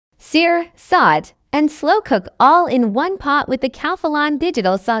sear, saute, and slow cook all in one pot with the Calphalon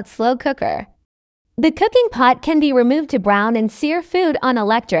Digital Saute Slow Cooker. The cooking pot can be removed to brown and sear food on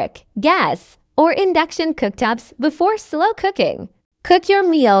electric, gas, or induction cooktops before slow cooking. Cook your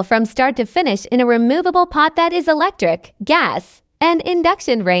meal from start to finish in a removable pot that is electric, gas, and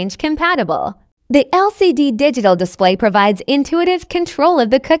induction range compatible. The LCD digital display provides intuitive control of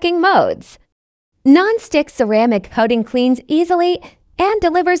the cooking modes. Non-stick ceramic coating cleans easily and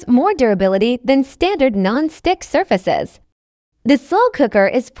delivers more durability than standard non-stick surfaces. The slow cooker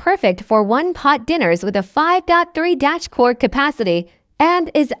is perfect for one-pot dinners with a 5.3 quart capacity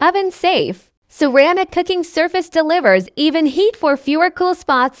and is oven-safe. Ceramic cooking surface delivers even heat for fewer cool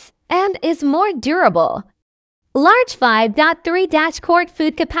spots and is more durable. Large 5.3 quart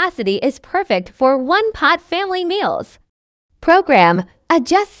food capacity is perfect for one-pot family meals. Program,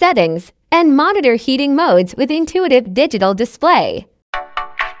 adjust settings, and monitor heating modes with intuitive digital display.